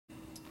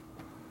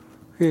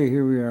Okay,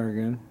 here we are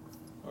again.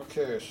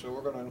 Okay, so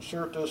we're going to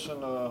insert this in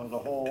the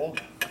hole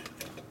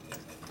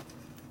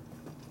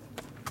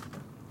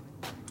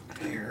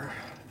here.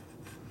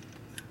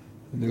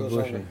 It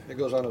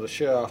goes onto the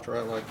shaft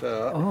right like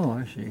that. Oh,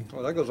 I see.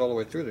 Oh, that goes all the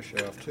way through the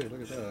shaft too.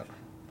 Look at that.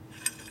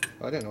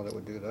 I didn't know that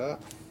would do that.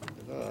 Look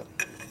at that.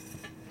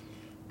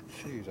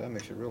 Jeez, that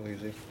makes it real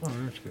easy. Oh,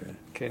 that's good.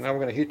 Okay, now we're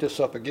going to heat this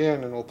up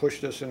again, and we'll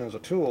push this in as a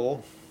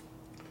tool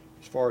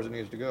as far as it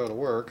needs to go to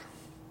work.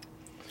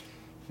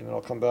 And then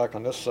I'll come back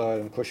on this side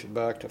and push it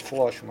back to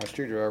flush with my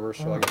screwdriver,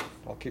 so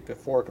I'll keep the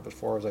fork up as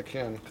far as I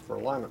can for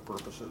alignment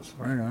purposes.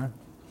 Right on.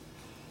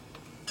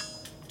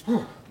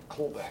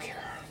 Cold back here.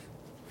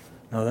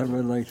 Now that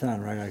red light's on,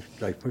 right?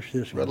 I push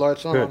this one. Red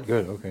light's on. Good,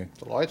 good, okay.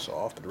 The light's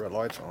off, but the red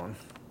light's on.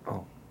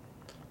 Oh.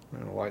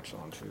 And the light's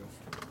on too.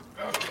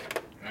 Okay,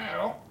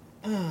 now.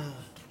 So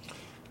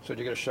did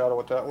you get a shot of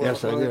what that was?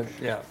 Yes, I did.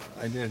 Yeah,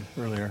 I did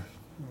earlier.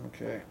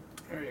 Okay,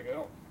 there you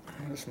go.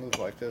 This moves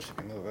like this, you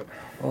can move it.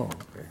 Oh,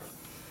 okay.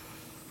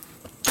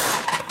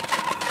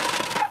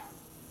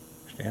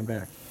 Stand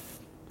back.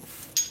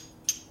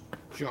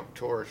 Junk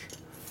torch.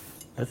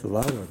 That's a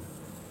loud one.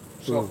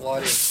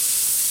 Self-lighting.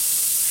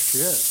 Shit.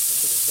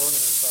 This is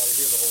burning inside of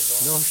here the whole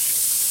time. No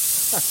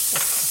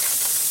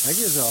That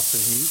gives off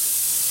some heat.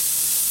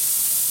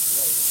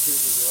 Yeah, you can see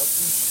the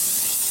direction.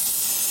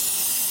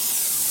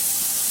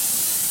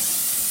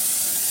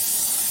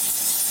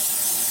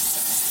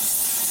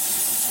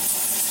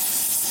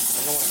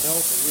 I don't want to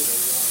melt it either.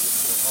 You want to just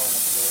get it hard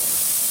enough to go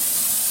in.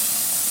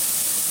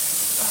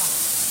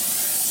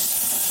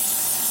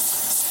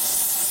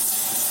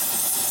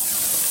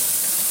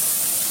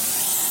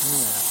 Yeah.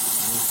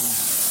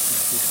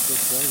 Just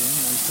fits right in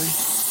nicely.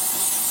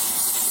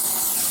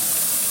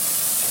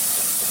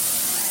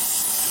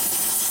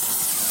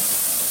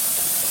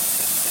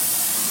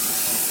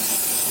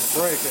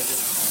 Break it,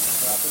 just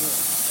tap it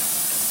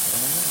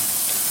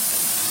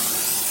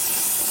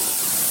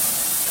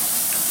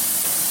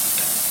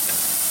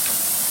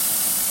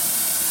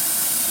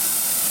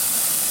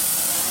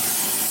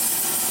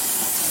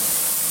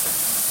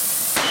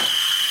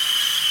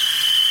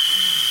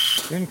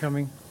in.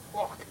 Incoming.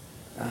 Fuck.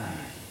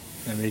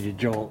 That made you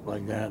jolt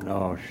like that.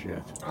 Oh,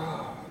 shit.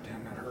 Oh,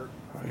 damn, that hurt.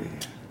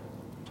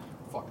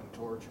 Fucking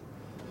torch.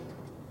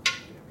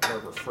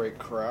 Harbor Freight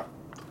crap.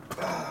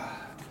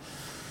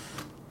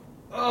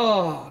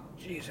 Oh,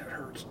 jeez, that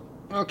hurts.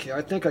 Okay,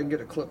 I think I can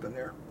get a clip in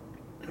there.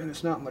 And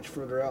it's not much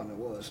further out than it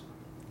was.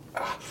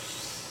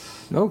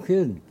 No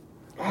kidding.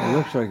 It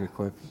looks like a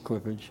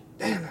clippage.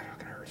 Damn, that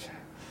fucking hurts.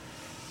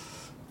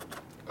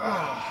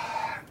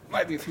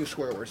 Might be a few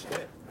swear words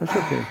today. That's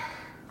okay.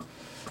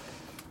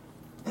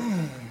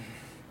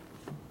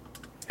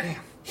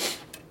 Damn.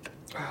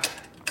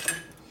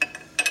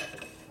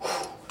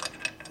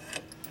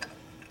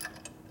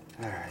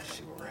 Alright, let's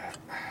see where we're at.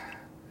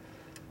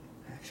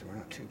 Actually, we're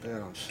not too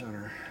bad on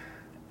center.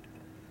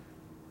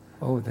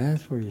 Oh,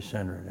 that's where you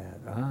center it at.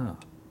 Ah.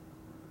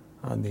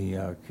 On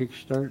the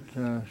kickstart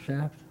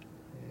shaft?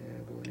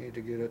 Yeah, but we need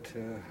to get it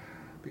to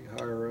be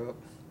higher up.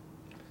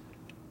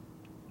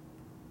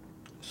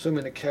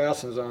 Assuming the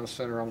casting's on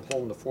center, I'm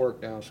holding the fork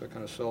down so it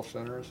kind of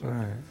self-centers. All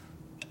right.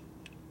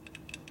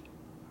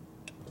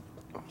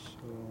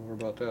 So we're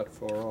about that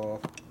far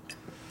off.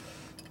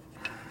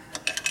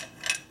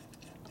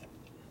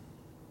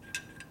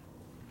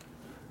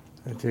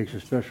 That takes a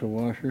special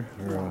washer?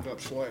 Or Warmed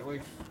up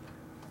slightly.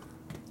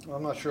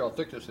 I'm not sure how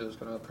thick this is,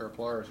 because I have a pair of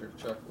pliers here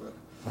to check with.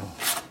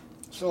 Oh.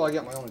 So I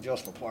got my own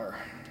adjustable plier.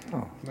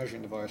 Oh.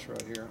 Measuring device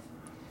right here.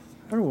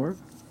 That'll work.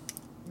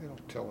 You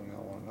don't tell them I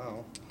want to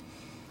know.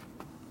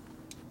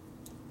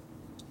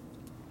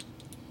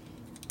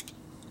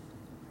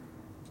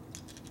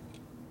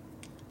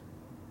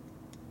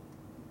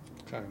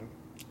 Kind of.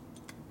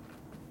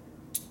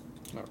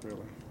 Not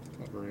really.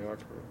 Not very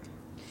accurate.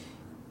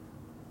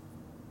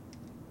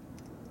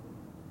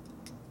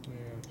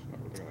 Yeah, it's not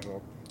really going to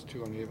help. It's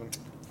too uneven.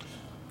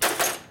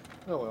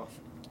 Oh well.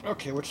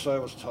 Okay, which side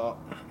was top?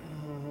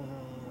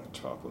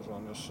 Top was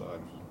on this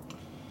side.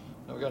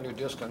 Now we got a new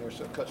disc on here,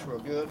 so it cuts real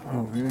good.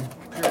 Okay. Here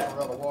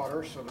we're out of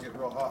water, so it'll get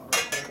real hot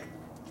real quick.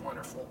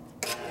 Wonderful.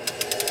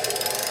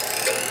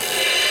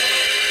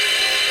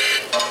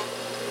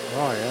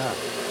 Oh, yeah.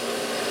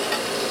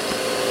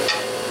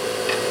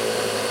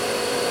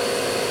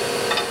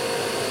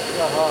 It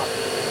got hot.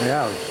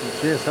 Yeah,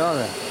 see, I saw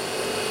that.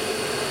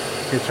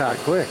 It's hot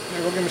quick.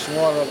 Yeah, go get me some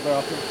water out of the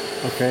bathroom.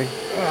 Okay.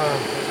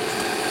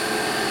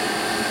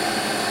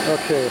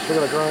 Okay, so we're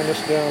going to grind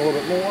this down a little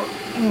bit more.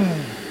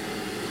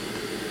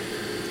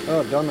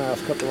 Oh, dumbass,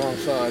 cut the wrong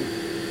side.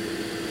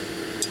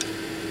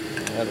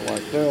 I had it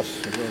like this,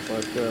 it goes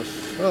like this.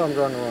 Oh, I'm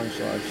grinding the wrong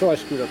side, so I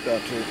screwed up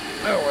that too.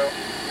 Oh well,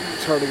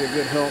 it's hard to get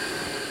good help.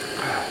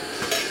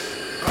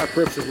 I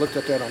purposely looked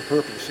at that on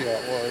purpose to see how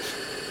it was.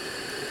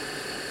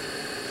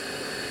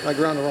 I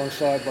ground the wrong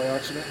side by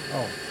accident.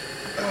 Oh.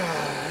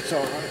 That's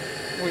alright.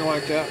 We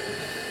like that.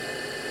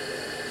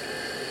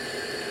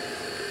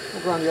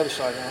 We'll grind the other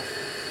side now.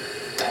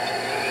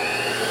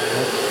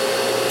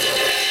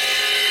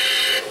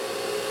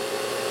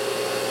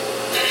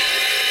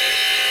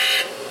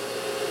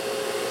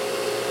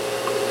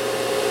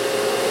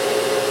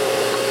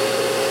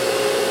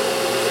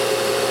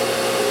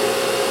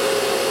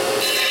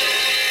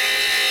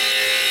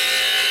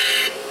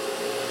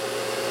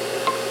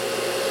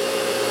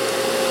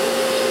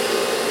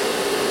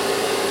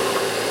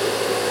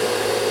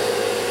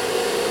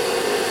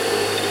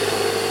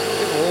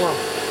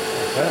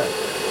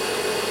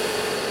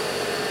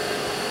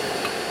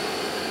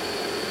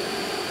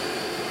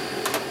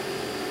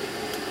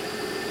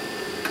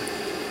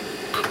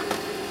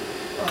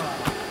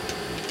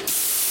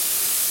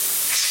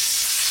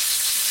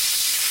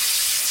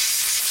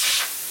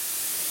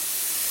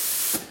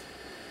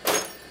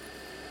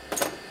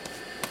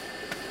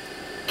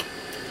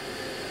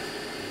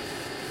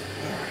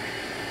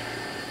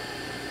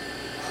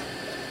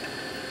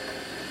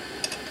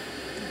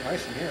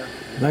 Nice in here.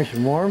 Nice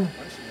and warm?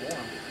 Nice and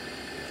warm.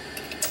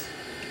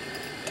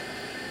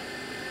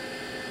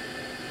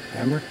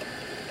 Hammer?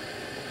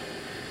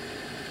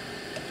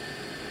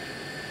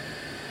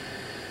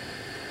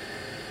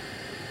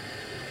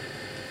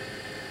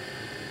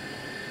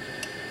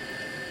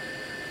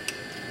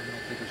 I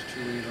don't think it's too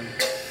even.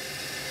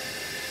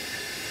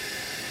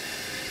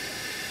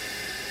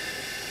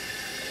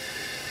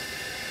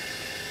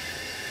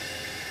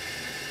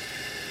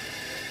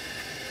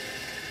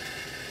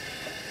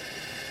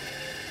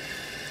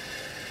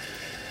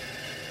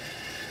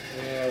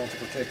 Yeah, I don't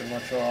think we're taking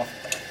much off.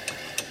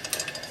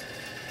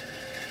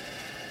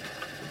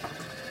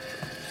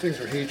 These things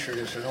are heat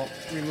treated, so they don't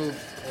remove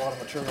a lot of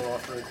material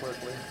off very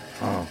quickly.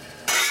 Oh.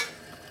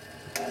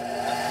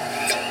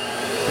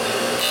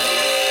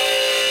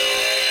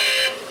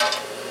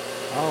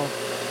 Oh.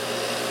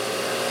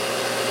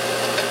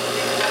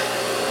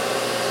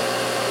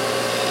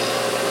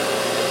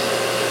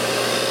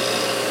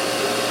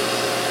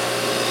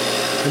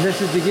 And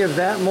this is to give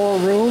that more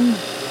room?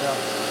 Yeah.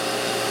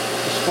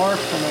 The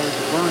sparks from those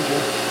that burned you.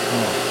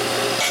 Oh.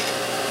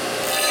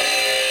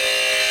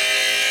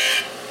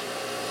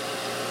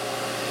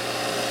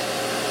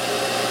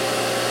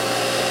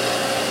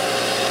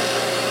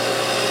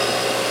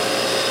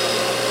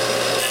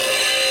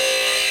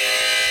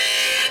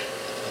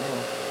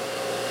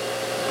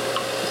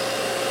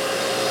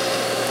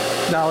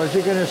 Now, is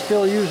it going to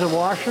still use a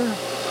washer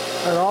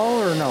at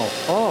all, or no?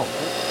 Oh,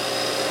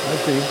 I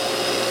see.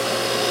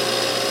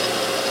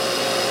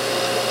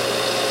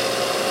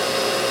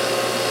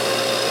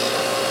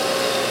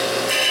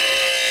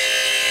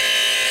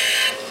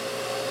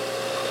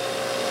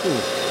 Ooh.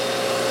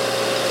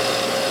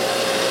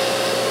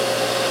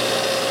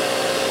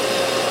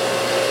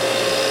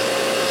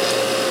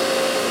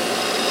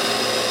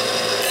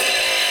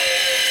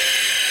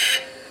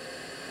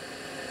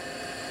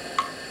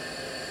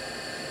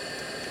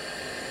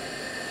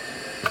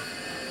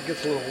 It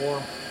gets a little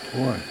warm.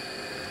 Boy.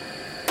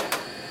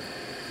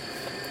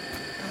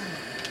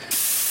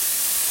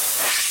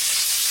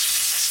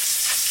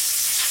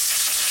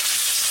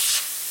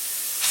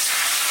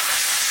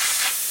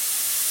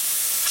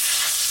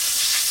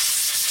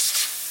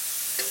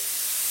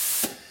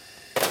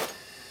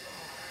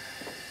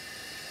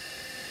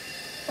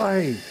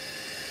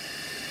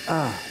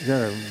 Is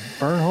that a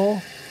burn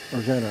hole? Or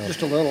is that a...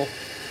 Just a little.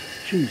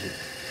 Jesus.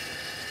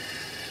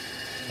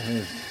 I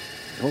was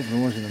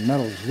hoping it wasn't a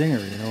metal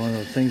zinger, you know, one of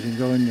those things that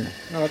go in your...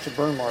 No, it's a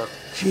burn mark.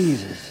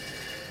 Jesus.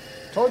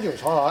 Told you it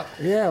was hot.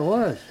 Yeah, it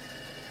was.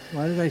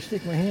 Why did I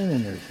stick my hand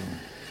in there so much?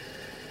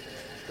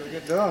 It's gonna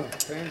get done.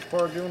 Pain's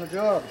part of doing the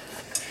job.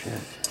 Shit.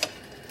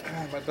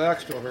 My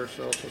back still hurts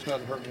though, so it's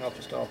not hurting enough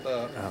to stop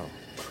that. Oh.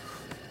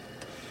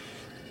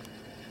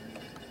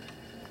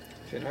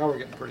 Okay, now we're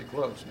getting pretty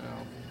close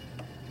now.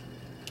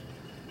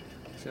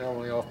 See, I'm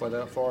only off by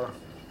that far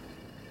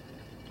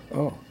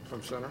Oh.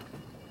 from center.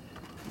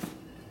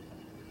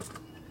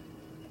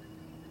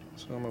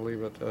 So I'm gonna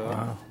leave it,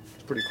 Wow.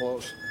 it's pretty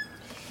close.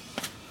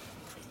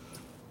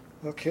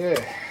 Okay.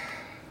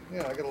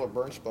 Yeah, I got a little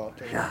burn spot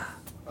there. Yeah.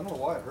 I don't know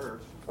why it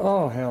hurts.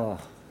 Oh,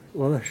 hell.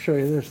 Well, let's show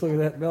you this. Look at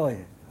that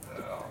belly.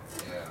 Oh,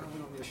 yeah, we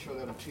don't need to show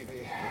that on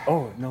TV.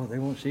 Oh, no, they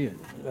won't see it.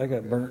 I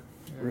got burnt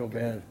Yeah, real okay,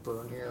 bad.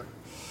 Burn here.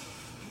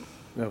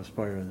 That was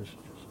fire.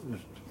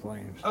 This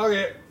flames.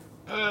 Okay,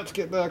 let's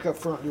get back up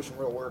front and do some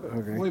real work.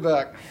 Okay. We'll be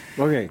back.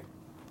 Okay.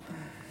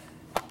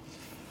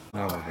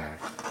 Now we're back.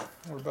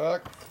 We're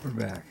back. We're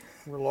back.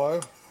 We're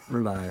live.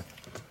 We're live.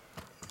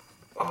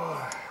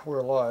 Oh, we're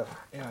alive.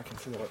 Yeah, I can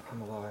feel it.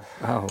 I'm alive.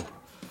 Ow.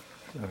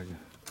 Okay.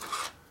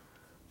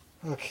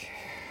 Okay.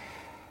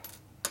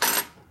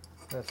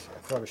 I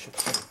probably should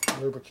put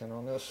some lubricant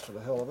on this for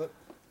the hell of it.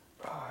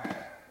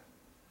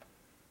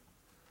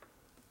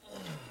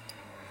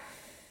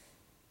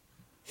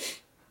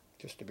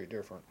 Just to be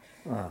different.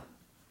 Ah.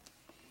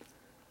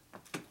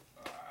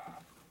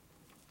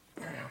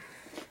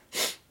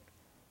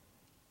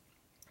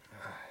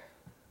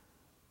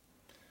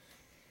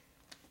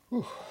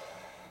 Whew.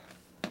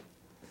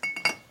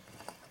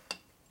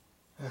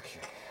 Okay.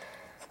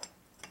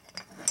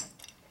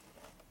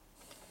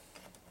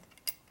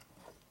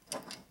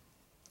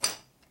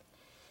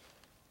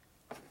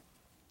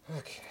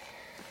 Okay.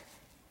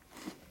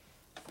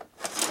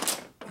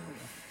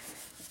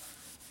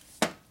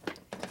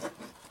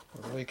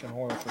 We're leaking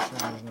oil for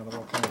some reason out of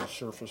all kinds of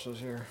surfaces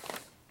here.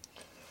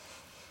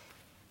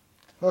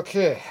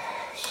 Okay,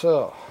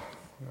 so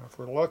now if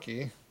we're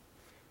lucky,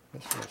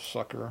 this little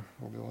sucker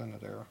will go into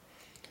there.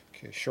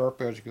 Okay,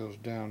 sharp edge goes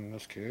down in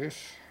this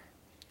case.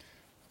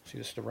 See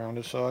this the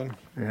rounded side?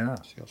 Yeah.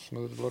 See how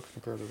smooth it looks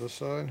compared to this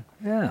side?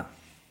 Yeah.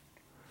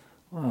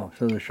 Wow.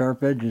 So the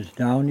sharp edge is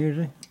down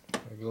usually?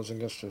 It goes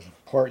against the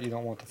part you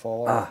don't want to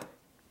fall off.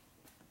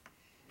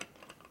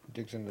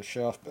 Digs into the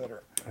shaft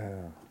better.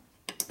 Yeah.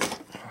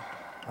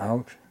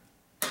 Ouch.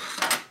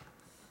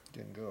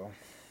 Didn't go.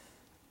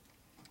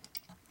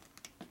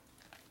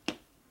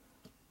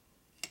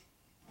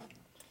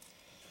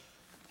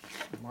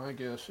 My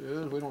guess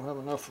is we don't have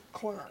enough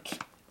clearance.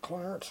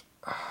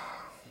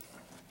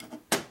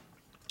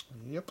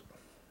 Yep.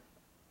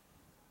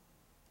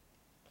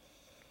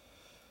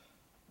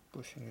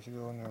 Bushing needs to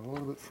go in there a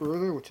little bit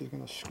further, which is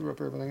going to screw up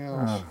everything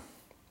else.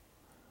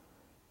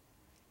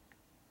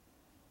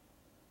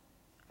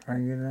 Try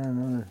and get it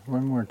on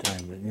one more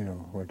time, but you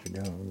know what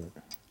you're doing.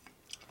 But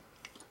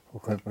we'll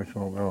clip which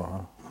won't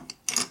go,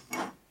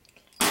 huh?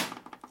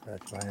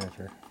 That's my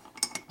answer.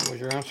 What was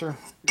your answer?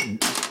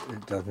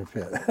 It doesn't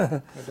fit.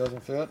 It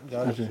doesn't fit?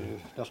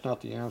 That's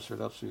not the answer,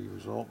 that's the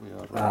result we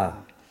have. Right.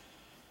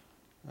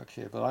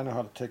 Okay, but I know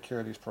how to take care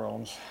of these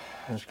problems.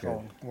 That's good.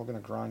 We're going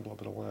to grind a little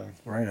bit away.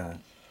 Right on.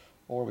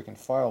 Or we can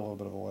file a little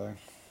bit of away.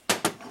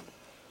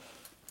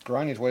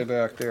 Grinding's way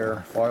back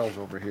there, file's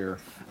over here.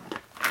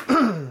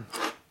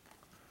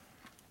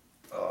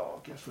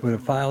 Would a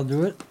file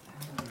do it?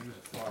 I'm gonna use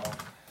a file.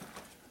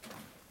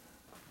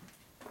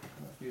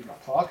 Use my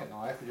pocket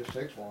knife, it just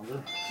takes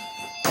longer.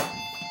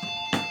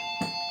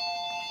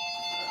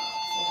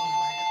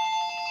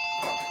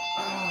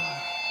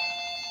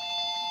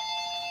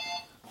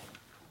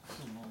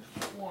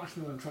 Watch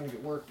me when I'm trying to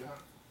get work done.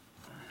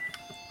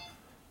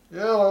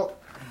 Yellow.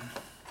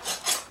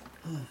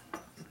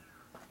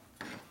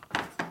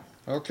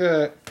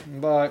 Okay,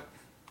 bye.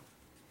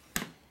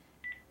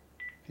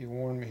 He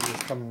warned me he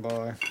was coming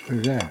by.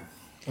 Who's that?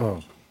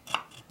 Oh.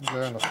 He's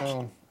there on the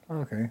phone.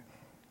 Okay.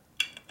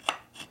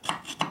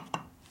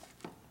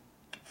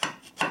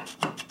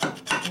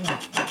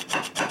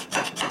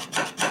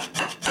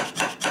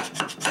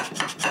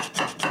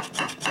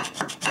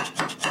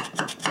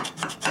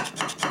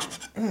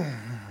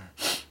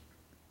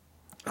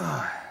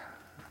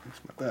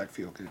 Makes my back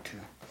feel good too.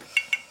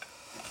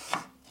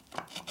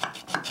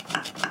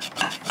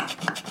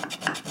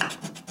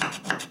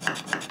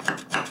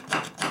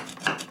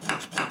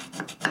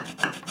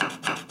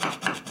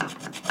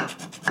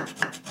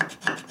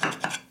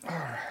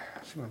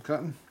 See what I'm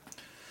cutting?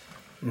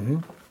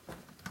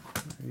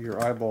 Mm-hmm.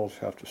 Your eyeballs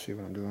have to see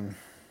what I'm doing.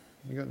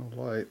 You got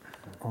no light.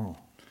 Oh.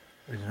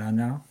 Is it on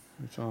now?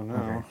 It's on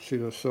now. Okay. See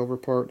the silver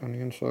part on the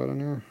inside on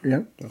there?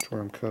 Yep. That's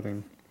where I'm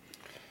cutting.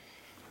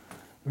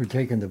 We're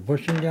taking the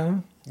bushing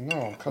down? No,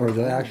 I'm cutting Or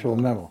the actual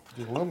metal?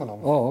 the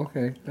aluminum. Oh,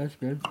 okay. That's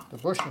good. The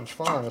bushing's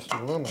fine, it's the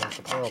aluminum's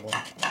the problem.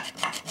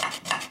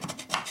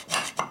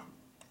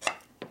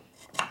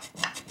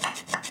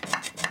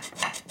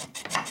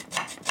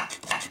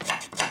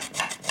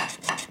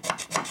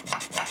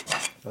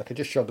 If I could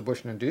just shove the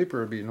bushing in deeper,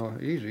 it'd be no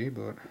easy,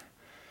 but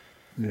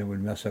Then it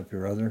would mess up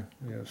your other.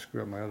 yeah,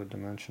 screw up my other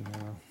dimension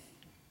now.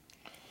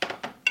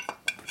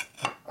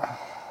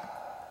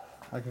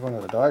 I can go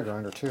into the die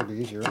grinder too, it'd be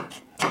easier.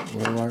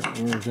 Where is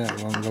that?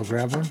 You want me to go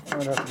grab one?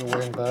 I'd have to go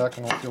way in back,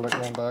 and I don't feel like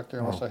going back there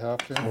unless I have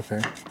to.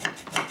 Okay.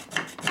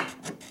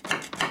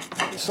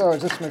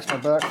 Besides, this makes my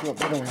back feel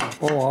better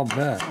Oh, I'll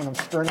bet. when I'm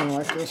straining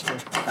like this.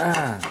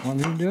 Want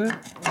me to do it?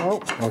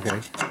 Nope. Okay.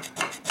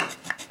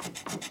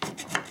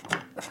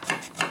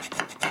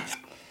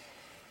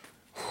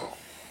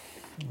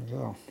 There we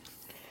go.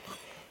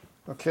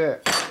 Okay.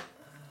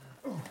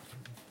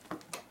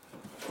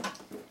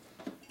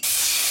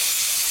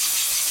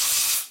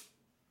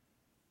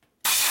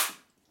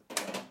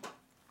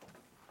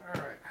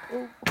 Alright.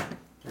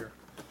 Here.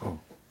 Oh.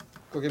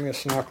 Go give me a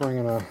snap ring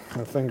and a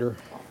finger.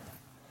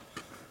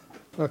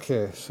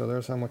 Okay, so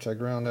there's how much I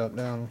ground that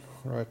down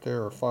right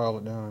there, or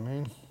filed it down, I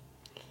mean.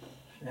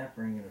 Snap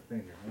ring and a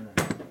finger.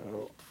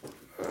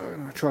 I'm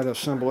going to try to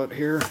assemble it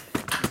here.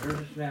 There's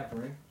a snap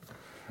ring.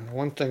 And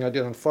one thing I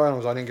did on filing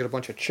was I didn't get a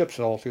bunch of chips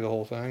all through the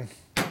whole thing.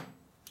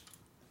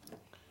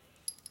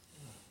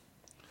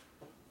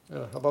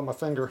 Yeah, how about my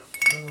finger?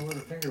 I don't know where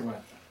the finger went.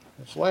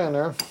 It's laying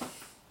there.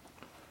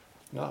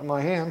 Not in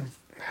my hand.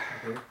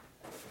 Okay.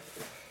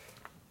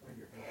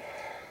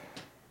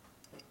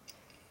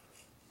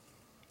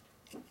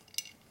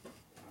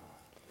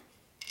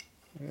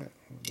 Yeah,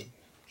 the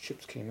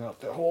chips came out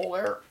that hole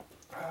there.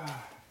 That's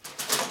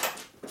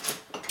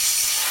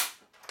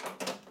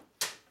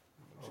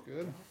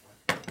good.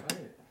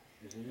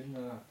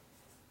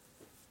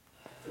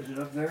 Is it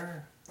up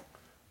there?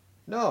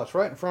 No, it's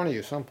right in front of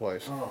you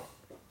someplace. Oh.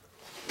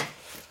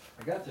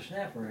 I got the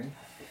snap ring.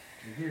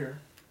 You're here.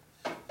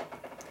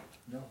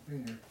 No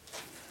finger.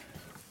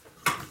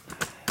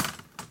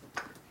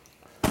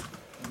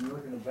 Are you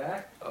looking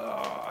back?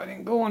 I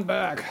didn't go on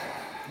back.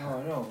 No,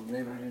 I know.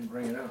 Maybe I didn't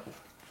bring it up.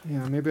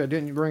 Yeah, maybe I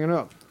didn't bring it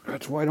up.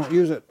 That's why I don't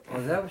use it. Oh,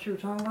 is that what you were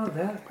talking about?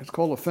 That? It's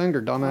called a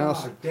finger,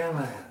 dumbass. Oh,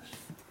 dumbass.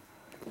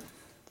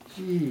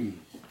 Jeez.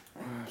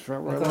 That's right I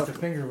where I thought left the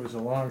finger was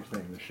the long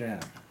thing, the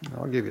shaft. it.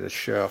 I'll give you the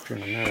shaft here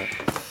in a minute.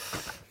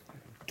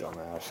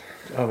 Dumbass.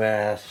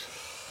 Dumbass.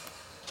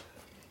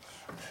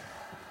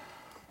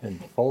 In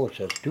Polish,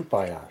 that's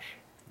dupayash.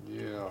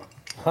 Yeah,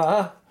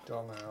 Huh?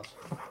 dumbass.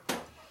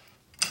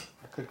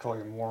 I could call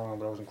you moron,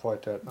 but I wasn't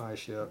quite that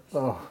nice yet.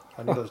 Oh.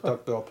 I need those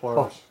duckbill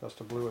pliers. That's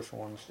the bluish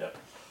ones. Yep.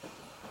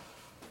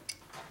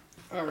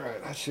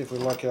 Alright, let's see if we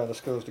luck out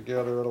this goes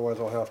together, otherwise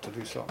I'll have to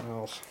do something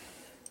else.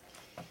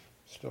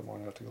 Still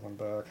might have to go in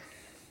back.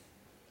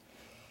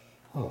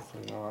 Oh.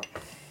 Hopefully not.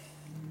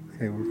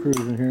 Okay, we're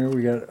cruising here.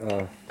 We got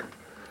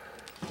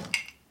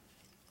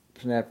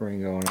snap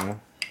ring going on.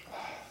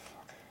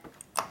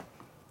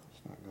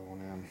 It's not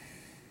going in.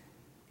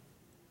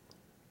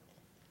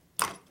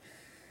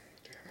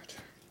 Damn it.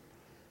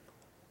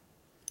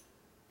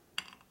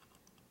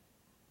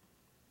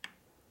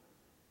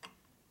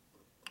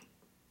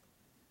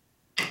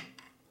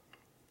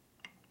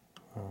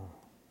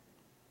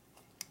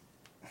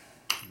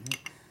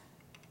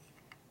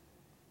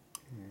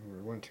 We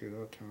went to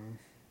that time.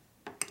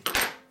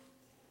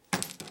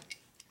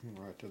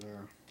 Right to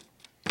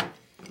there.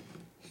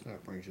 Snap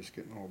ring's just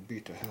getting all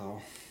beat to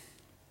hell.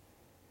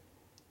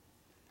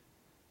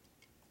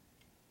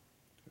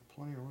 Got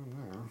plenty of room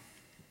there.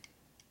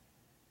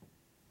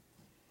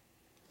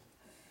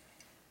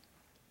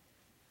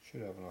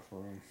 Should have enough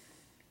room.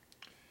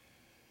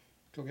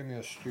 Go give me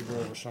a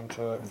screwdriver some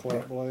type,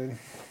 flat blade.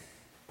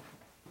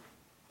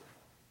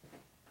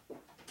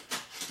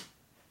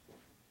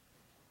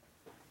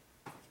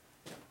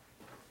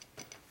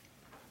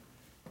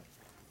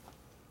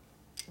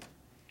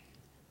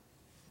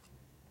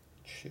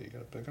 Shit, you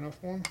got a big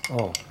enough one?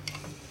 Oh.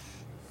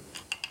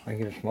 I can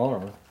get a smaller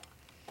one.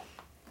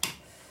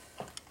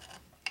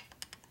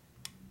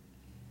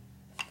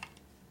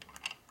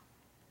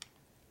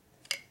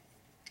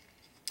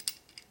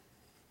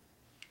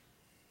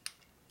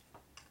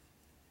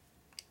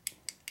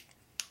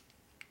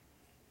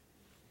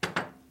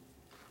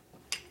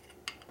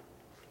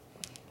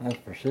 That's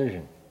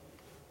precision.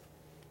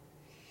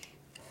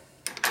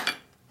 There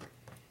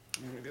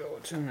we go,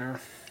 it's in there.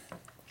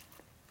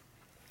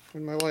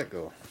 Where'd my light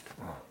go?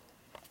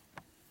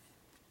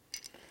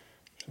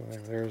 So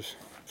there's,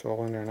 it's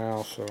all in there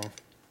now, so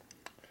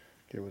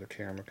get with the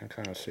camera, can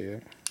kind of see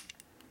it.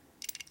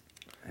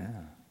 Yeah.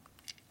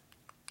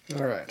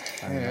 All right,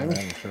 I know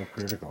that is so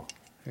critical.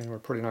 And we're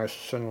pretty nice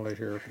centrally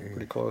here,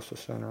 pretty close to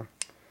center.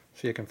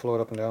 See, it can float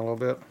up and down a little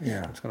bit.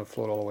 Yeah. It's going to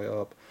float all the way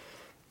up.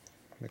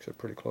 Makes it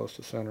pretty close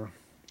to center.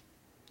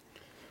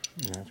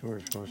 Yeah, that's where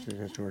it's supposed to.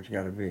 That's where it's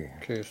got to be.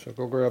 Okay, so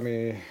go grab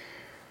me.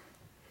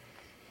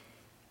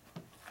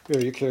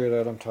 Here, you carry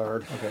that. I'm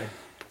tired. Okay.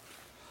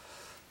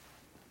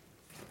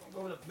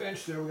 Go to the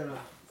bench there. We got a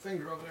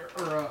finger over there,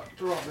 or a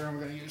throw up there. I'm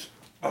going to use.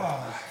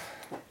 All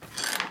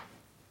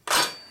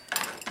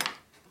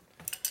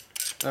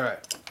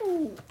right.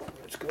 Ooh,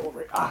 let's go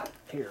over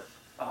here.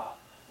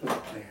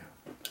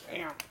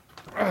 Damn.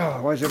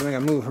 Why is everything I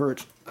move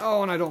hurts?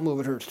 Oh, and I don't move,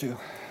 it hurts too.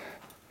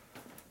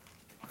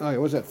 Oh, yeah,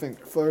 what's that thing?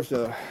 First,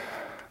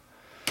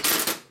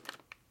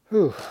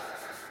 whew.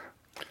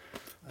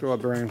 Throw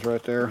up bearings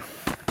right there.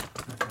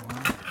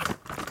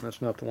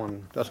 That's not the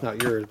one, that's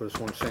not yours, but it's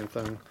one same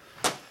thing.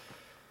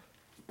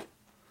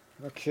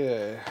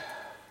 Okay.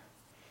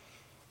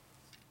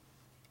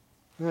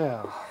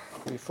 Now,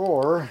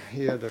 before,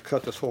 he had to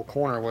cut this whole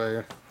corner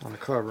away on the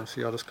cover.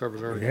 See how this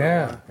cover's already cut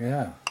away?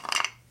 Yeah.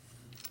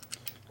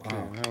 Okay,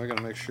 Wow. now we got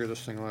to make sure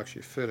this thing will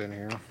actually fit in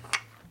here.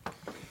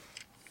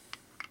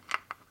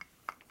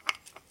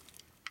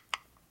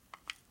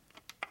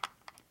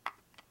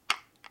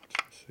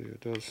 See,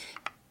 it does.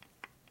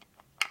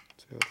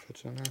 See how it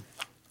fits in there?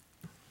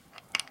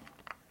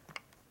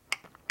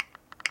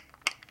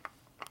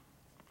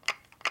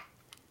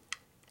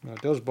 Now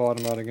it does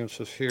bottom out against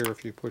this here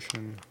if you push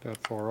in that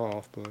far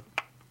off, but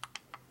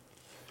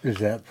Is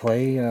that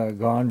play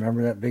gone?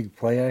 Remember that big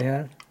play I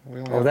had? we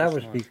only Oh, have that this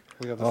was much. big.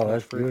 We have this Oh, much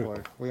that's free beautiful.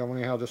 play. We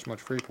only have this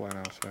much free play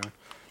now, so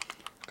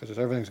because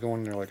everything's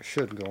going in there like it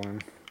should go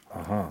in.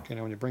 Okay,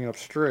 now when you bring it up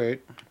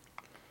straight,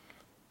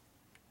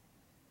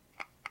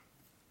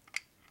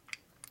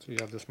 so you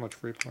have this much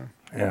free play.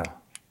 Yeah.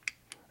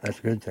 That's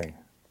a good thing,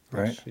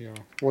 right? That's, yeah.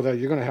 Well,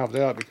 you're going to have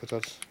that because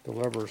that's the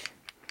levers.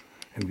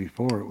 And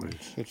before it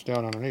was. It's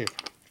down underneath.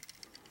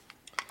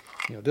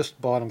 You know, this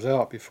bottoms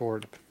out before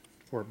it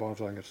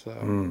bottoms out against that.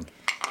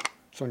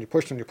 So when you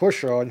push on your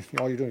push rod,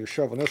 all you're doing is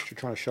shoving this. You're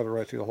trying to shove it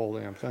right through the whole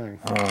damn thing.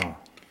 Oh.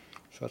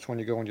 So that's when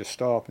you go and you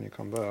stop and you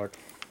come back.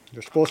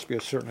 There's supposed to be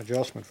a certain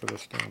adjustment for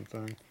this damn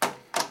thing.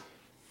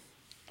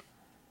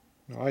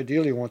 Now,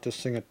 ideally, you want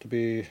this thing to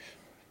be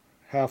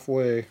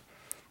halfway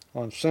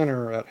on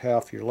center at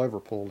half your lever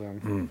pulled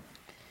in,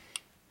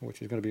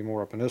 which is going to be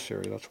more up in this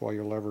area. That's why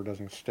your lever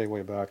doesn't stay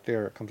way back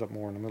there. It comes up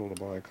more in the middle of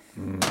the bike,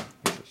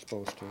 which it's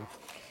supposed to.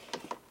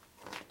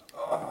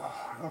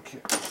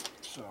 Okay,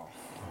 so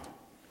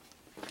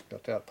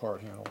got that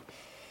part handled.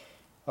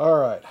 All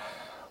right,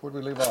 where'd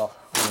we leave off?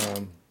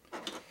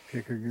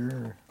 Kicker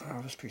gear.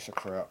 Oh, this piece of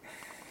crap.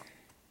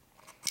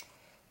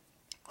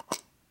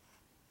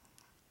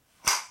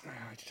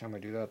 Each time I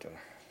do that, the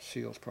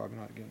seal's probably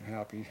not getting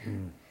happy.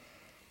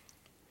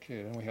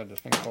 Okay, then we had this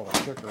thing called a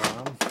kicker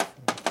arm.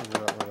 Let's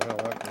figure out where the hell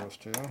that goes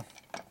to.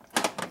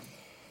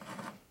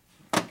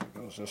 It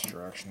goes this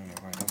direction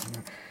anyway, doesn't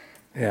it?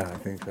 Yeah, I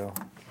think so.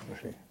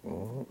 Let's see.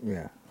 Oh,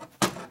 yeah.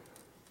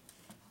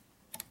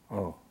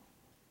 Oh.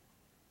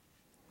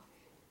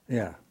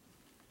 Yeah.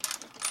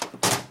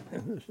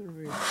 This would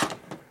be.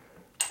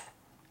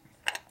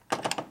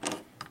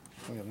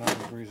 We have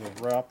 90 degrees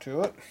of wrap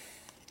to it.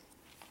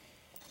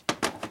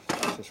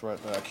 It's just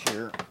right back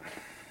here.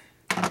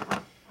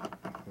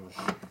 It goes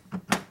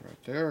right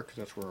it there because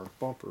that's where our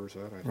bumper is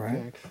at, I Right.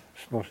 think.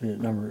 Supposed to be at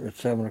number at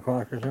 7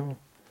 o'clock or something.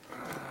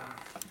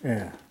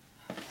 Yeah.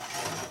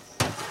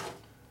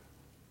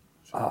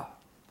 Ah,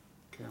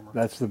 Camera.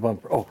 that's the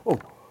bumper. Oh, oh.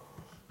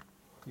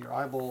 Your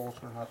eyeballs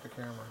are not the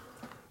camera.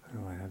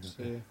 Oh, I have to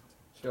See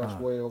how it's Ah.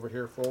 way over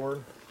here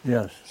forward?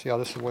 Yes. See how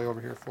this is way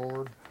over here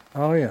forward?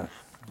 Oh, yes.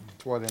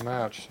 That's why they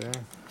match, see?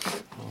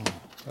 Oh.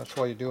 That's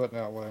why you do it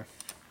that way,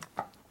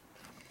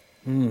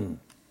 Hmm.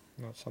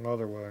 not some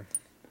other way.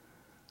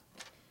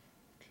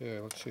 Okay,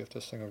 let's see if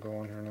this thing will go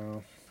on here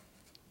now.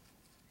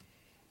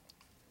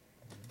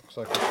 Looks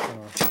like it's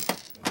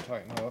gonna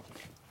tighten up.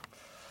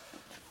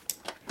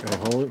 Should I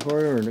hold it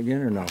for you or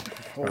again or no?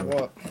 Hold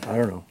what? I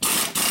don't know.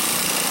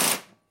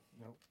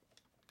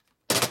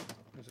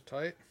 Is it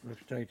tight?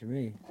 Looks tight to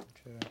me.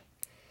 Okay.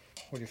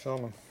 What are you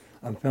filming?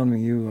 I'm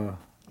filming you.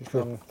 You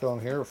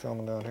filming here or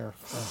filming down here?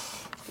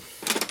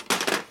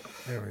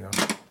 There we go.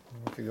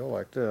 If you go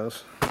like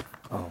this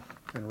Oh.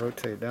 and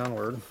rotate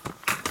downward,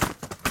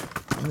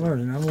 I'm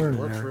learning. I'm it learning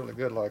works there. really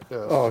good like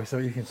this. Oh, so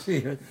you can see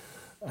it.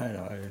 I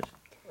know.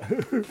 I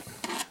just.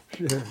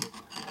 Shit.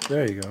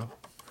 There you go.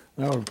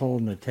 Now we're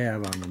pulling the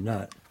tab on the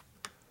nut.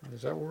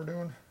 Is that what we're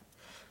doing?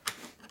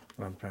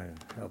 I'm trying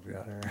to help you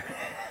out here.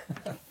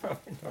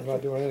 I'm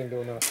not doing anything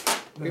doing that.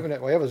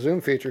 Even we have a zoom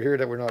feature here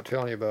that we're not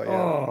telling you about yet.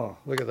 Oh.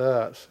 Look at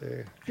that.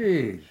 See,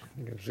 Jeez.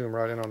 you can zoom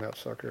right in on that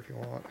sucker if you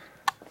want.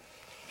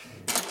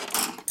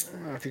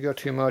 If you go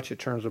too much, it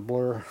turns a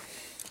blur.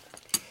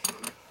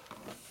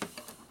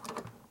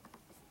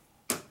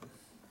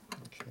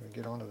 Okay,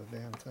 get onto the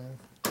damn thing.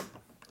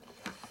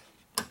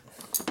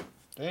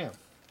 Damn.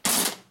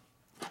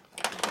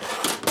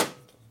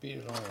 Beat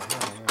it on the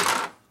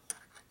hand.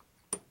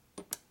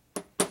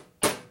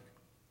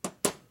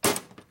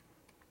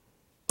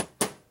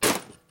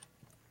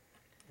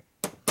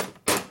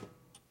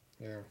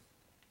 There.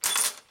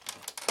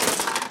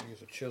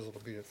 Use a chisel to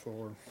beat it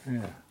forward.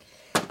 Yeah.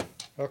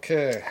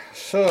 Okay,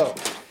 so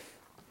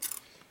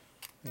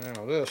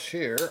now this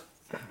here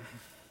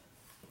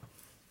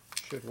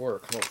should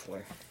work,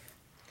 hopefully.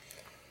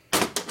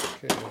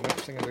 Okay, the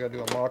next thing is we gotta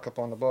do a mock-up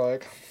on the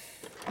bike.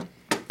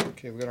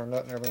 Okay, we got our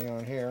nut and everything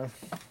on here.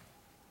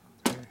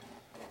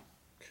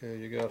 Okay,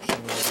 you got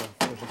some,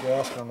 there's a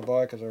gasket on the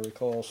bike as I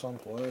recall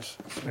someplace.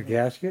 A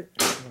gasket?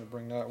 I'm gonna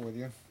bring that with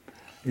you.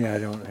 Yeah, I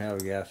don't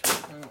have a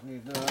gasket. I don't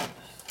need that.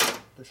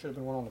 There should have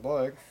been one on the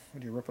bike.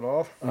 Would you rip it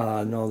off?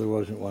 No, there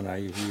wasn't one. I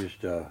used,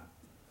 you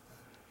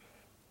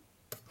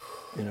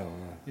know.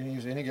 You didn't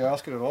use any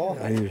gasket at all?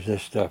 I used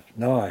this stuff.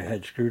 No, I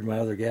had screwed my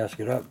other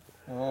gasket up.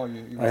 Oh,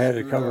 you I had to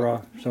screwed cover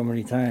up. off so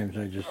many times.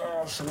 I just.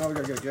 Oh, so now we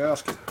gotta get a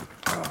gasket.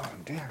 Oh,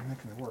 damn, you're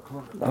making me work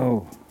harder.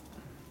 Oh.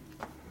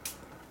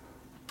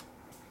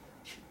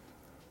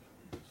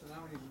 So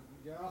now we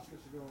need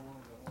gaskets to go along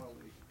with the oil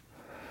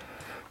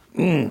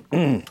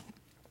leak.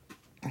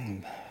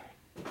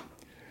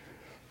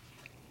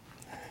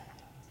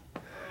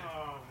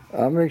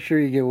 I'll make sure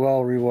you get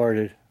well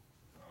rewarded.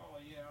 Oh,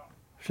 yeah.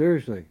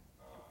 Seriously.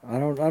 I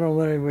don't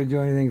let anybody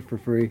do anything for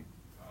free.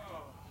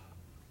 Oh.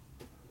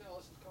 No,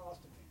 this is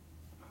costing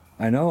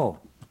me. I know.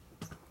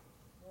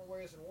 More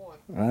ways than one.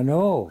 I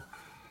know.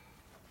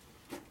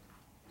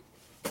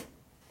 Alright,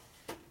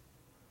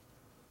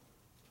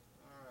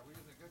 we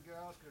using a good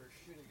gasket or a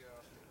shitty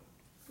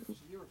gasket? So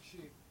you were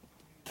cheap.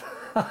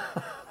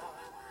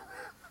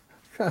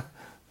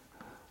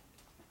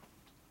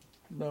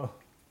 No.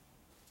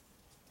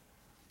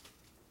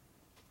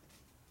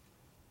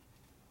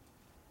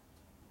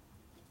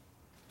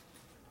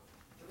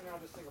 We're gonna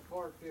have this thing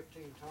apart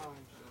 15 times,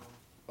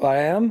 so. I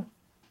am?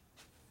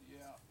 Yeah.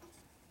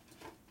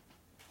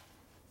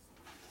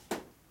 So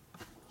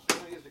I'm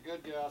gonna use a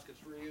good gasket,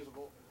 it's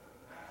reusable.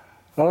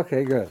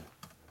 Okay, good.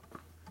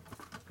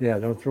 Yeah,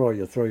 don't throw it.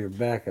 You'll throw your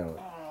back out.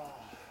 Oh.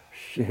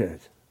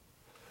 Shit.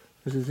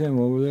 This is him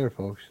over there,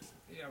 folks.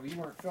 Yeah, well, you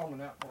weren't filming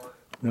that part.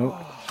 Nope.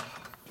 Oh.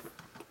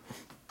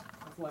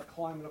 It's like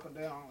climbing up and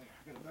down.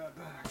 Get a bad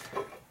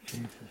back.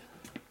 Jesus.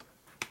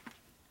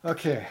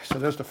 Okay, so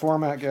there's the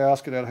format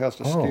gasket that has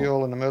the Oh.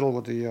 steel in the middle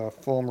with the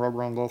foam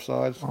rubber on both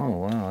sides. Oh,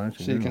 wow. That's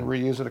a So you good can one.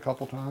 reuse it a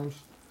couple times.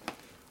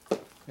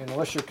 And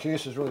unless your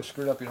case is really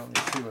screwed up, you don't need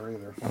a sealer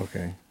either.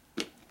 Okay.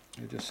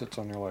 It just sits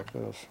on there like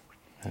this.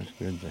 That's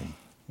a good thing.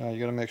 Now you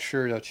got to make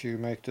sure that you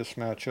make this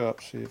match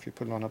up. See if you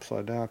put it on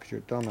upside down because you're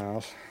a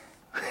dumbass.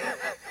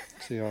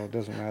 See how it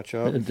doesn't match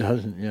up? It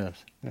doesn't,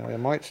 yes. Now it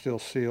might still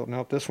seal.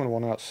 Nope, this one will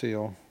not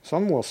seal.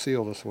 Some will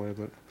seal this way,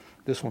 but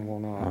this one will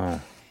not. Ah,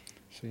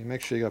 So you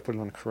make sure you got to put it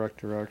in the correct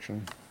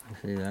direction.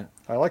 I see that.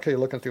 I like how you're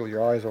looking through with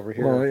your eyes over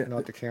here, Well, yeah,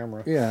 not the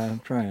camera. Yeah, I'm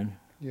trying.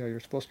 Yeah, you're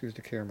supposed to use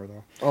the camera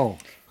though. Oh,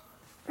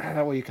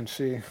 That way you can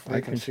see. I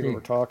They can can see see. what we're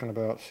talking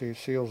about. See, it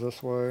seals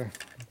this way.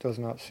 It does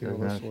not seal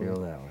does this not way. feel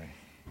that way.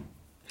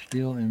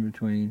 Steel in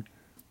between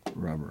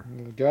rubber.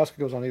 And the gasket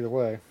goes on either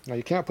way. Now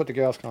you can't put the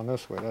gasket on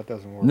this way. That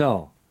doesn't work.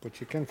 No. But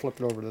you can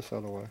flip it over this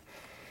other way.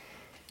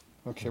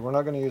 Okay, we're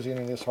not going to use any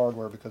of this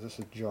hardware because this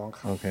is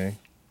junk. Okay.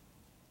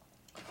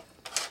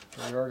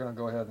 So we are going to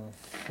go ahead and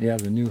Yeah,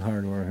 the new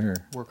hardware here.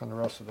 work on the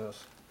rest of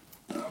this.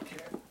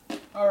 Okay.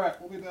 All right,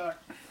 we'll be back.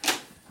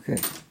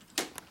 Okay.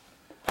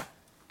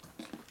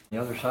 The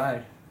other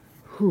side.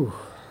 Whew.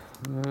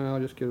 I'll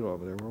just get it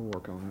over there. We'll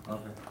work on it.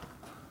 Okay.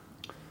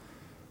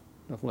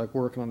 Nothing like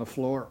working on the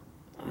floor.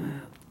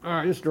 All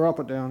right, just drop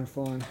it down and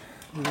fine.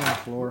 Leave it on the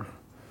floor.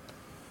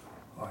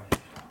 All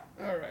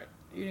right.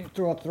 You need to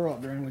throw out the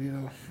throwout bearing with you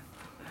though.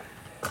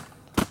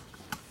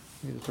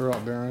 Need the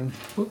throwout bearing.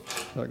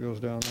 That goes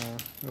down there.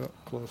 Yep,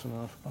 close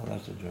enough. Oh,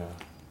 that's a job.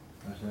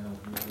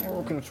 We're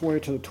working its way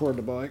toward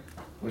the bike.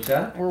 What's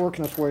that? We're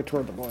working its way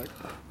toward the bike.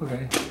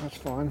 Okay. That's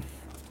fine.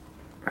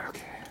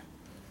 Okay.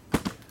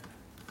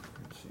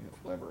 Let's see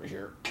the lever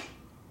here.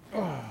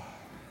 Oh.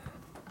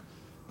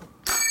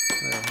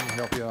 Yeah, let me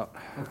help you out.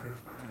 Okay.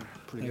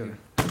 Pretty good.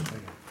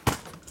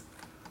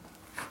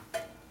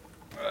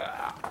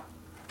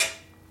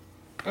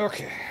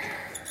 Okay.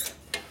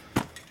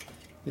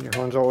 Get your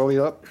hands all oily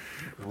up.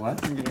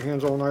 What? Get your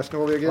hands all nice and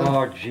oily again.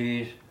 Oh,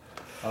 jeez.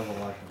 I'll go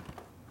wash them.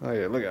 Oh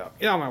yeah, look out.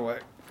 Get out of my way.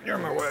 You're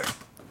in my way.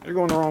 You're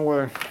going the wrong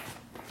way.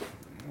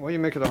 Why do you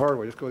make it the hard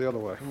way? Just go the other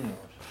way. Who knows?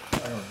 I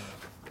don't know.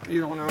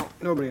 You don't know.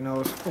 Nobody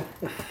knows.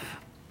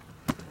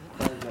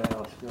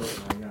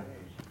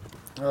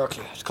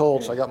 Okay, it's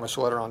cold, so I got my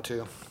sweater on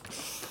too.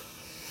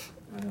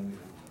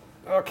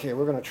 Okay,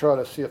 we're going to try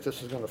to see if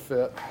this is going to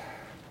fit.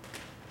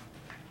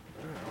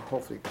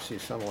 Hopefully you can see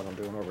some of what I'm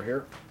doing over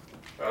here.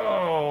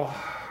 Oh,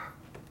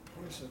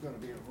 this is going to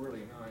be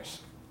really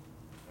nice.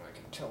 I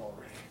can tell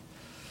already.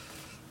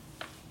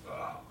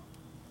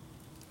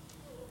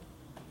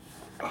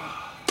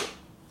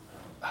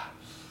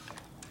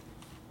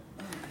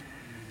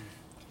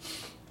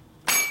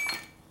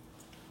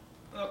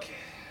 Okay.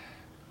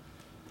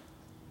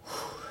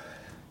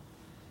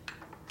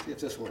 See if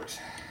this works.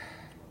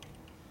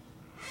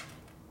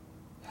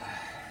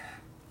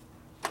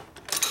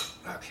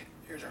 Okay,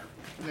 here's our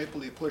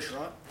maple leaf push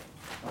rod.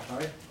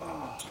 Okay.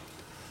 Oh,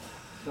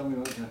 Tell me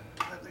what the...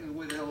 that thing is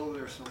way the hell over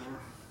there somewhere.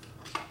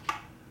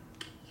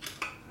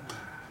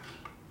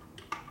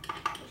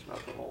 That's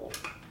not the hole.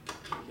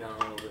 Down a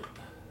little bit.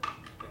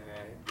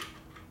 Okay.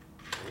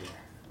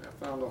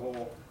 I found the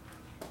hole.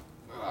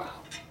 Oh.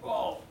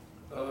 Oh.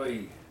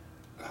 You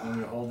want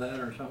me to hold that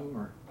or something,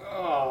 or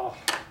Oh.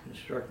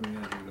 instruct me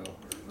as you go?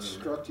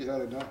 Instruct you how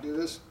to not do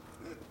this?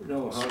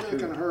 No, how Sticking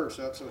to. hurts,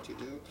 that's what you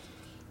do.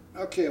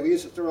 Okay, we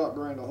use the throwout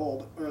bearing to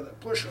hold, or the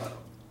push rod.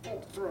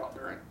 Hold the throwout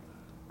bearing.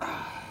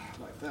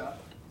 Like that.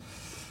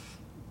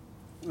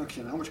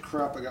 Okay, now how much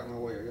crap I got in my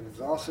way? I got an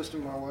exhaust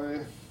system in my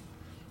way.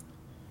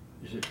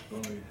 Is it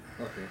only...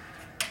 Okay.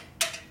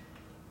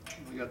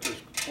 We got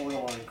this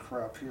oil line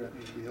crap here that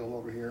needs to be held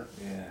over here.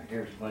 Yeah,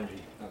 here's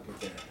plenty. I'll get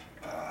that.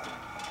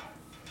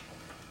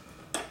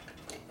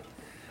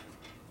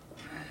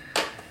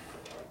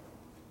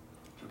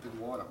 A big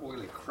wad of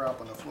oily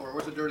crap on the floor.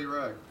 Where's the dirty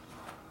rag?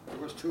 There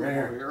was two of Right them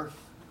here. over here.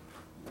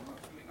 It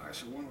would be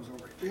nice if one was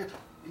over here.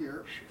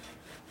 Here.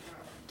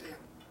 Oh, damn.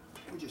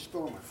 We just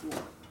spilled on my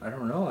floor. I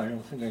don't know. I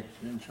don't think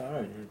it's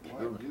inside.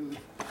 Why, dude?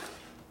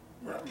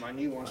 Where my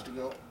knee wants to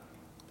go.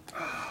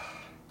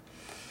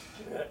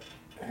 Here.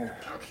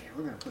 Okay,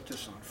 we're gonna put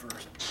this on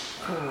first.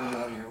 Pull it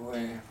out of your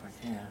way if I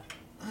can.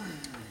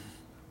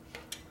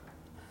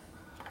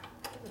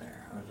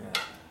 There, how's that?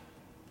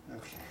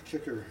 Okay,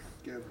 kicker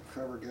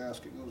cover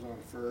gasket goes on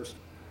first.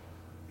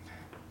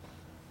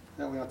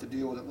 Then we have to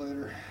deal with it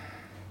later.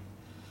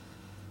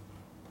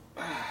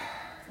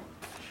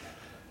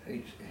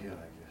 Hate to hear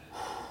like this.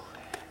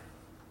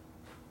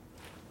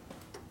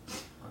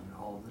 I'm gonna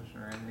hold this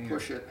or anything.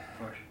 Push it.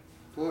 Push.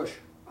 Push.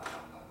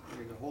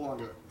 There you go. Hold on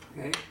to it.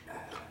 Okay.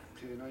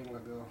 Okay, now you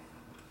want to go.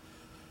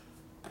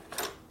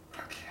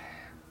 Okay.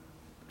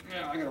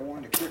 Now I gotta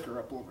wind the kicker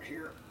up over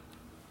here.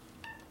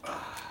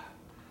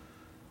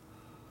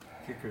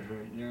 Kicker's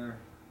right there.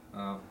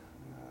 I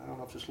don't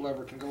know if this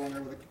lever can go in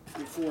there with it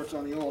before it's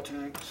on the oil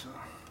tank. So.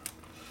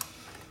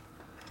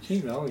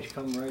 Seems to always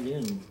come right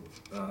in.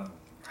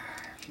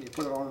 Can you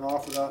put it on and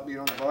off without being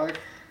on the bike?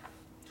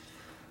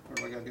 Or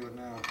do I gotta do it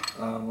now?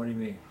 What do you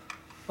mean?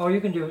 Oh,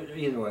 you can do it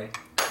either way.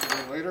 Do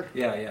it later?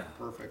 Yeah, yeah.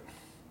 Perfect.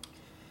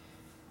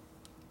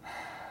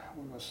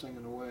 One less thing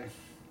in the way.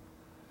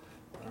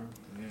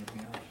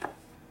 Anything else?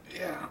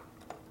 Yeah.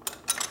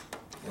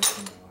 What's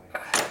in the way?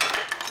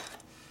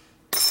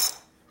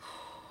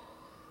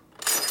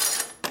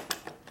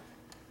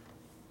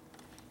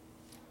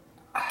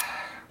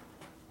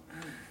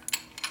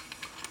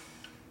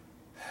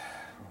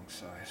 Wrong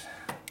size.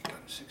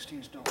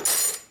 16s don't.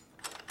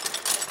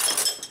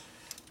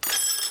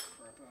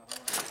 Crap out of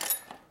the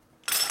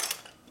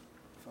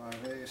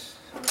way. 5/8.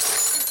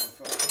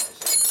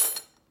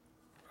 5/8.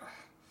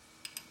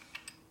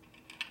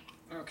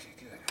 Okay,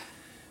 good.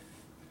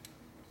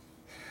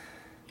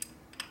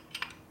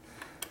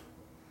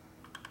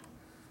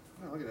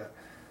 Oh, look at that.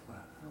 I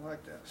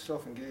like that.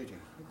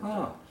 Self-engaging.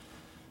 Oh.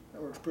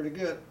 That works pretty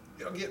good.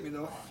 It'll get me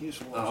though. You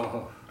just watch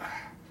Oh.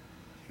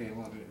 Okay,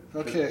 well, it.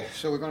 Okay,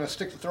 so we're going to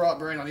stick the throwout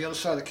bearing on the other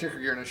side of the kicker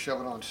gear and then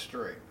shove it on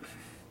straight.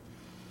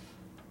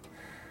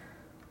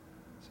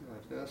 See,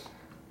 like this.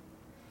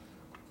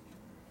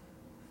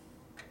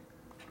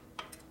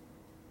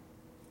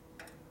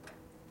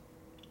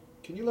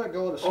 Can you let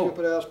go of the Oh.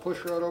 stupid ass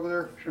push rod over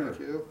there? Sure. Thank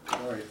you.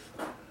 Sorry.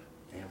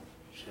 Damn,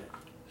 shit.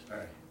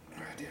 Sorry.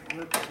 It didn't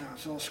work. Now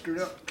it's all screwed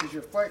up because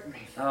you're fighting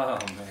me. Oh,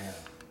 man.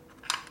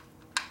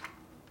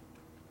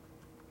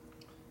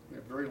 You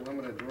have very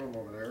limited room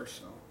over there,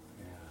 so.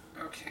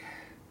 Yeah. Okay.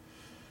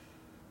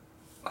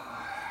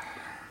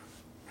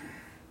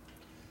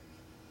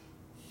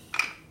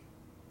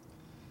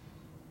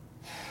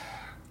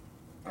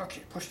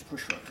 Okay, push the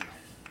push rod through.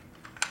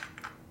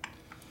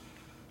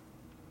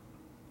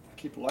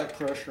 Keep light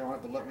pressure on it,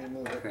 but let me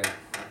move it. Okay.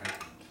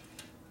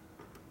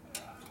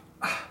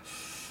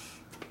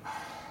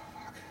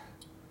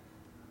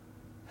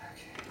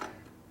 Okay.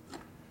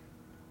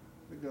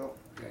 We go.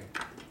 Okay.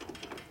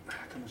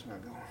 Come it's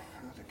not going.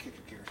 I have to kick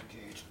the gears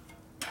engaged.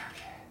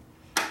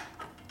 Okay.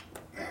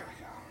 There we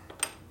go.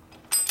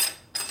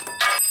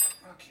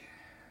 Okay.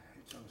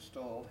 It's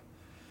installed.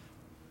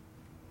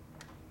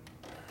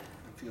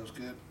 It feels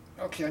good.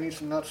 Okay, I need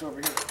some nuts over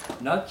here.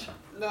 Nuts?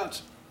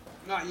 Nuts.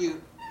 Not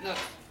you. Nuts.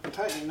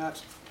 Tighten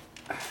nuts.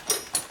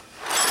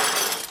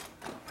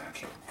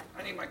 Okay.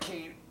 I need my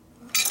cane.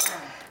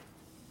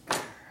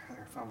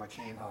 There, found my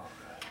cane. Oh,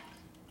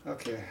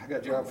 Okay, I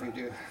got a job for you,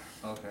 dude.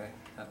 okay.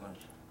 That one's.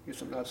 Get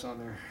some nuts on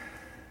there.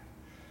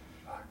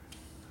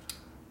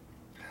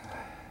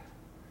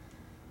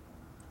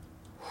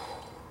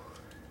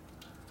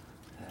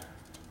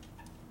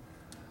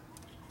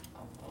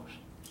 Almost.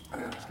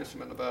 Yeah, let's get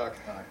some in the back.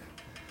 All right.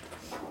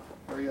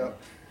 Hurry up.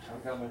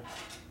 I'm coming.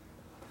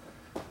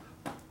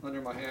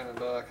 Under my hand and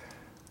back.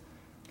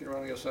 Get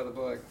around the other side of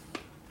the bike.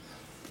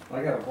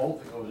 I got a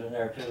bolt that goes in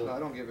there too. No, I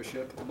don't give a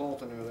shit. Put the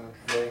bolt in there then.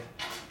 Okay.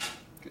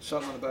 Get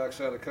something on the back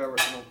side of the cover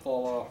so it don't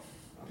fall off.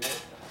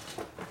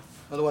 Okay.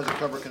 Otherwise the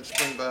cover can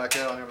spring back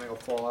out and everything will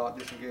fall out.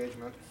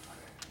 Disengagement.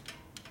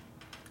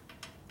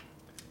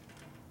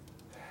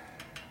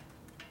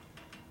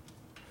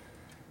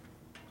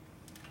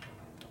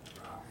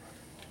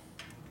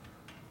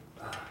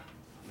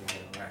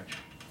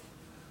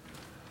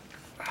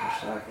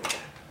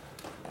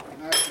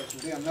 Nice, got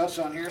some damn nuts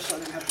on here so I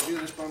didn't have to do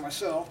this by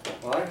myself.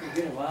 Well, I can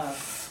get him out.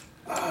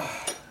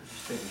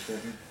 Just take a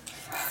second.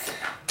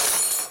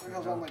 Where the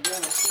hell's all my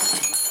damn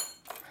equipment?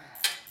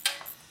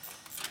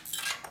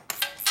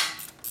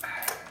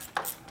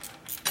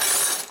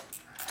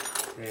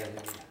 Yeah.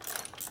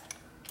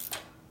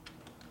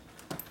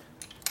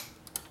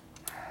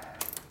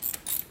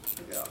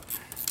 Look out.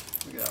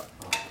 Look out.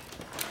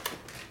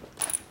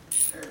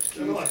 There's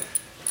Good Keith. one.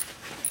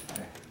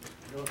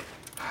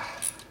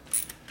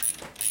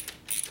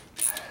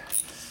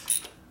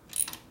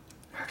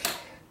 Okay.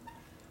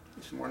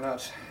 Get some more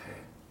nuts.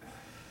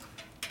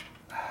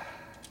 I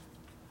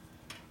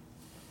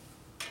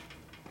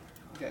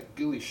got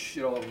gooey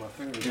shit all over my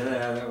fingers. Yeah,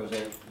 that was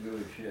that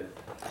good shit.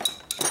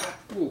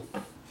 Ooh.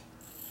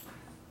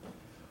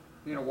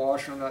 Need a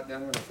washer on that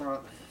down in the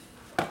front.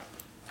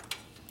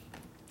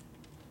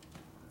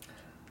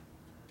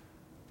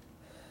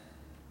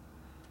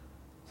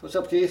 So what's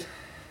up, Keith?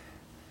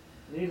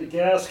 Need a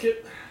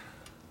gasket.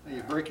 Hey,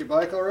 you break your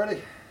bike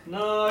already?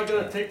 No, I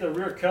gotta take the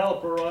rear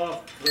caliper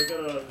off. 'Cause I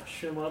gotta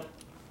shim up.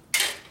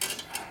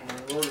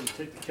 And in order to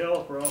take the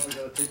caliper off, I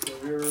gotta take the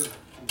rear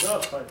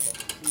exhaust pipe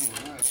off.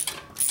 Oh, nice.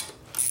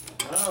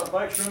 Now the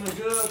bike's running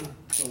good.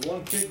 It's a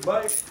one kick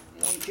bike.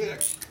 One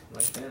kick.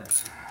 Like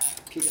that.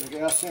 Kicking the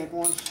gas tank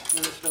once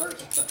when it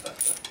starts.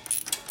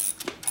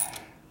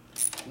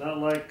 Not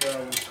like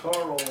when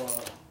Carl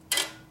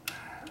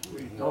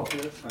we No. dumped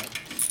it. Right.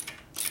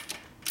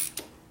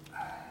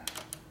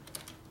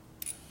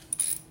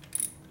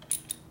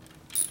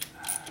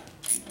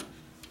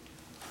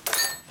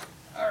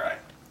 All right.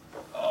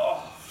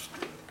 Oh,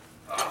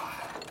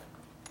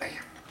 damn.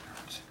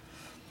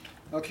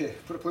 Okay,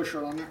 put a push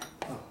rod on there.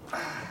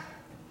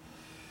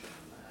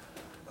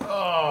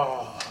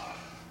 Oh.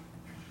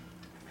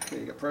 Okay,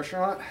 you got pressure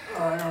on it?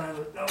 Oh, I don't have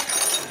it. No.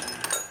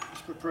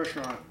 Let's put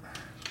pressure on it.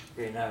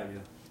 Okay, now I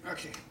do.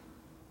 Okay.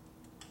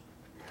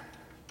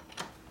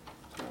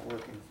 It's not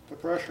working.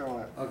 Put pressure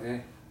on it.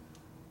 Okay.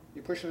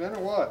 You pushing it in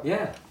or what?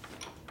 Yeah.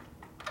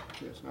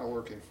 Okay, it's not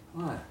working.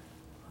 What?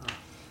 Oh.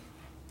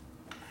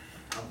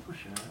 I'm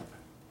pushing it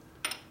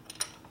up.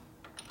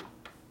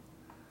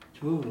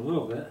 It's moving a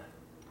little bit.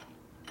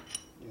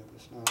 Yeah, but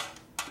it's not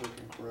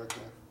working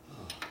correctly.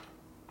 Oh.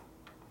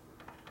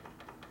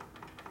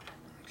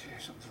 Okay,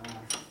 something's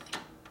wrong.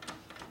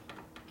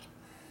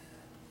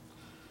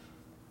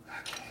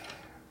 Okay.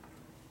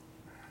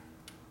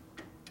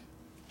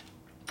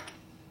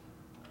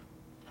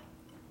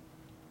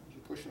 Is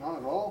you pushing on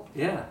at all?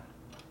 Yeah.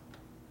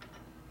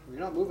 You're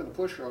not moving the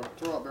push rod,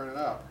 throw out, burn it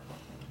out.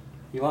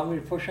 You want me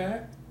to push on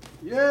it?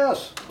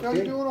 Yes! What are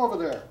you Okay. doing over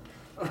there?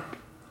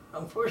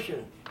 I'm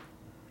pushing.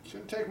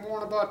 Shouldn't take more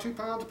than about 2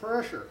 pounds of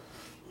pressure.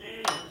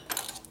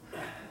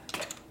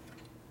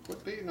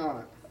 Quit beating on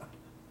it.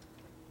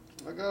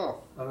 Let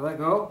go. I'll let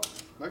go.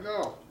 Let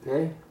go.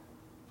 Okay.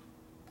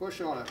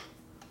 Push on it.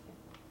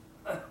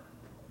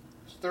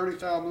 It's 30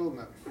 thou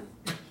movement.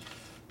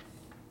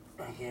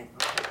 I can't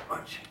push that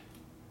much.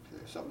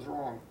 Okay, something's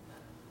wrong.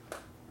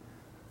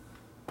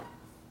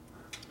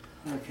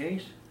 In the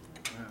case?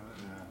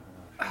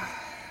 I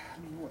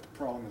don't know what the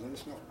problem is. I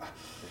just know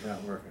It's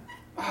not working.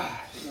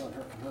 it's not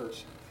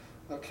hurts.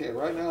 Okay,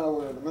 right now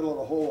we're in the middle of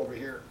a hole over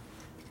here.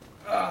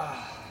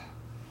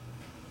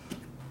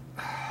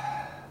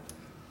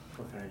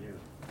 What can I do?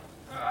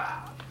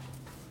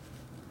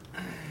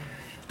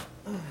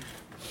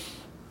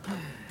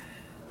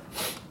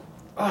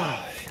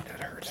 Oh, shit, that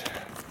hurts.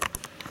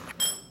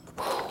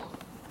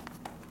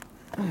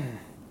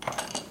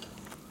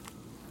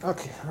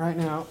 Okay, right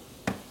now,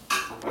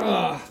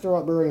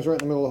 throwout bearing is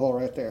right in the middle of the hole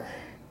right there,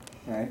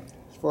 Alright.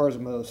 as far as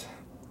it moves.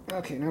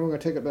 Okay, now we're going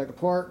to take it back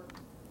apart,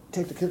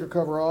 take the kicker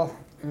cover off,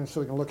 and so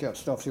we can look at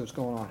stuff, see what's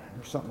going on.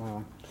 There's something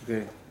wrong.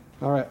 Okay.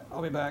 All right,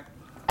 I'll be back.